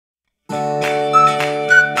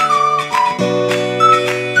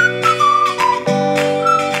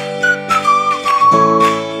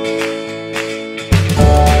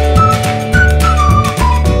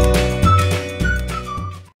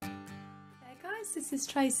guys, this is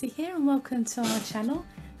Tracy here and welcome to our channel.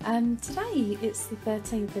 Today it's the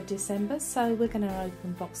 13th of December, so we're going to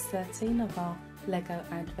open box 13 of our Lego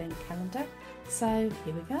Advent Calendar. So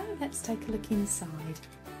here we go, let's take a look inside.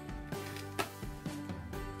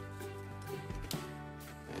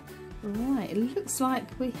 Right, it looks like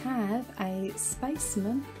we have a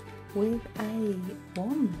spaceman with a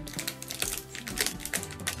wand.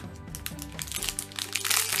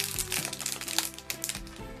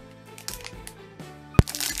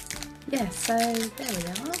 Yeah, so there we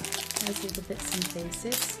are, there's all the bits and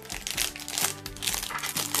pieces.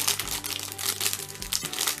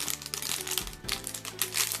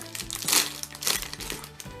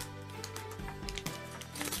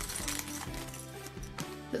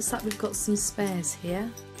 Looks like we've got some spares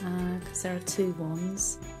here, because there are two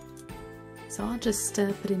wands. So I'll just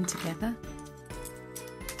put them together.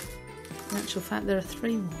 In actual fact there are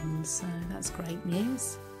three wands, so that's great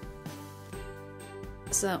news.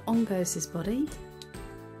 So on goes his body,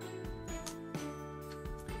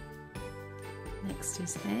 next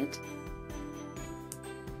his head,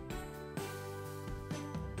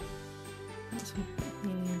 let's put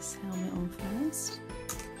his helmet on first,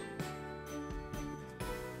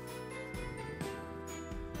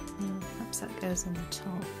 perhaps that goes on the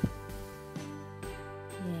top,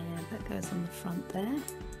 yeah that goes on the front there.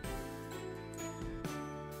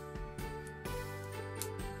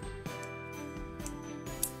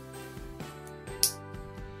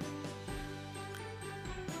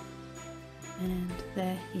 And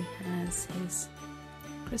there he has his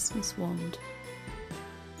Christmas wand.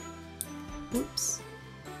 Whoops,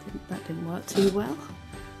 that didn't work too well.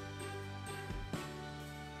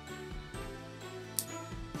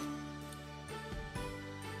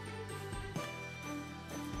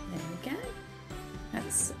 There we go.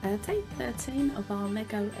 That's day 13 of our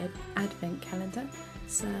Lego Advent Calendar.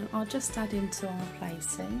 So I'll just add into our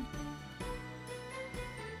placing.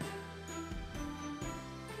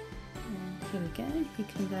 Here we go, he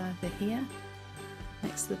can go over here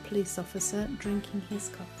next to the police officer drinking his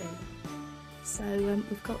coffee. So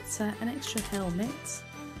we've got an extra helmet,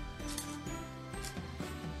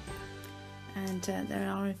 and there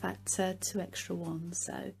are in fact two extra ones,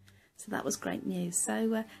 so that was great news.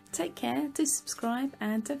 So take care, do subscribe,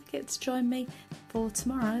 and don't forget to join me for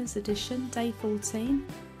tomorrow's edition, day 14,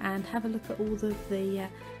 and have a look at all of the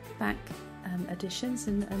back editions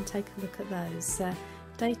and take a look at those.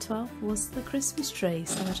 Day 12 was the Christmas tree,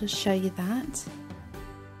 so I'll just show you that.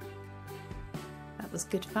 That was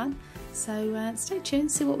good fun. So stay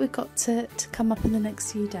tuned, see what we've got to come up in the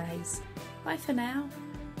next few days. Bye for now.